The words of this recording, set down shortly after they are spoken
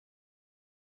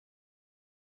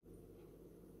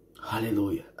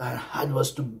Hallelujah. Our heart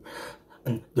was to,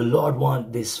 and the Lord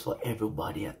wants this for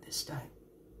everybody at this time.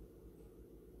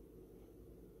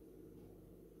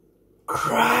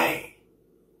 Cry.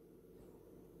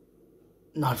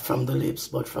 Not from the lips,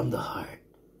 but from the heart.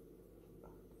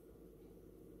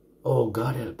 Oh,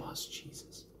 God help us,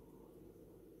 Jesus.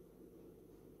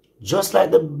 Just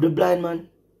like the blind man,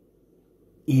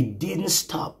 he didn't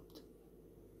stop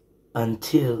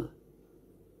until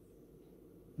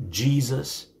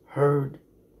Jesus heard,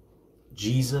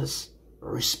 Jesus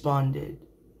responded,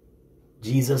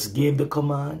 Jesus gave the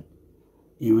command,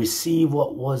 he received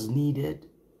what was needed.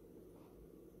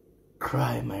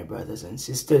 Cry, my brothers and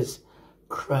sisters,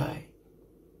 cry.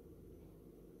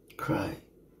 Cry.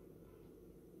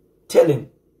 Tell him,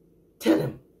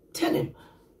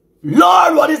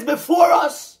 Lord, what is before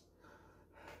us?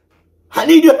 I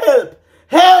need your help.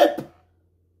 Help!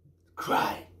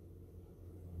 Cry.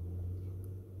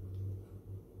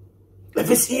 If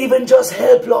it's even just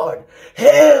help, Lord.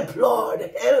 Help,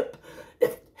 Lord. Help.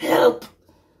 Help.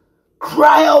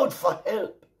 Cry out for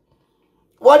help.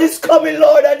 What is coming,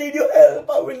 Lord? I need your help.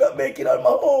 I will not make it on my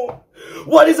own.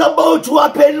 What is about to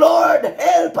happen, Lord?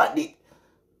 Help. I need.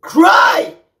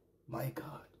 Cry. My God.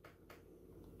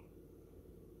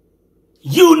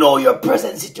 You know your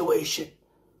present situation.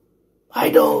 I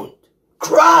don't.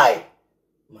 Cry.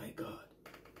 My God.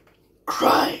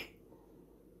 Cry.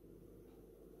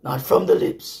 Not from the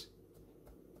lips,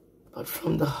 but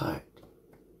from the heart.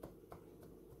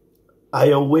 I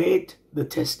await the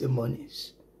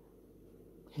testimonies.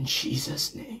 In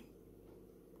Jesus' name.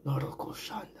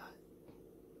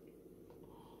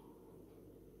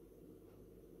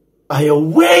 I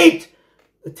await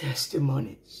the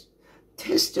testimonies.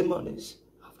 Testimonies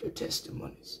after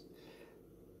testimonies.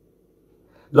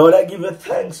 Lord, I give you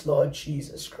thanks, Lord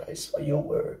Jesus Christ, for your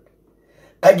word.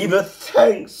 I give you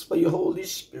thanks for your Holy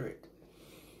Spirit.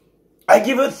 I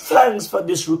give you thanks for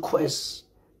this request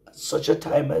at such a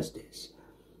time as this.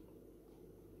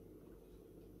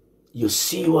 You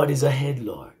see what is ahead,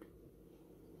 Lord.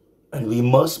 And we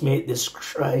must make this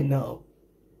cry now.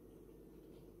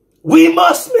 We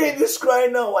must make this cry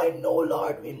now. I know,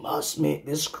 Lord, we must make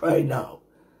this cry now.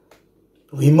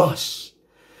 We must.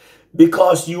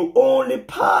 Because you only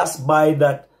passed by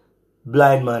that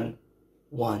blind man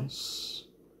once.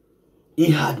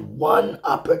 He had one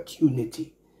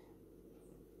opportunity.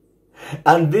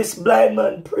 And this blind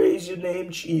man, praise your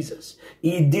name, Jesus.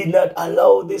 He did not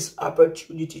allow this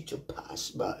opportunity to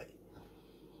pass by.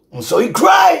 And so he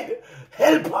cried,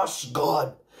 help us,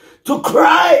 God, to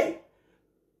cry.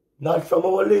 Not from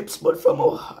our lips, but from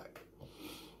our heart.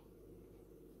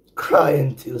 Cry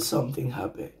until something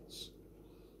happens.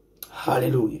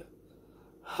 Hallelujah.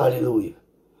 Hallelujah.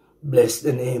 Bless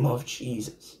the name of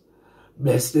Jesus.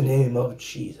 Bless the name of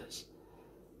Jesus.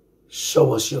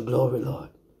 Show us your glory, Lord.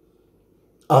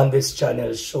 On this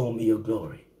channel, show me your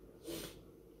glory.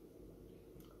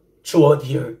 Throughout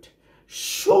the earth,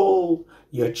 show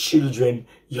your children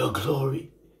your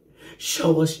glory.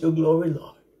 Show us your glory,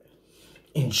 Lord.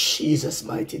 In Jesus'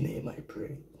 mighty name I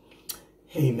pray.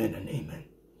 Amen and amen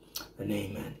and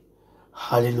amen.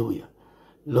 Hallelujah.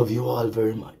 Love you all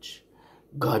very much.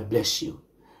 God bless you.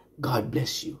 God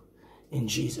bless you. In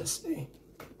Jesus' name.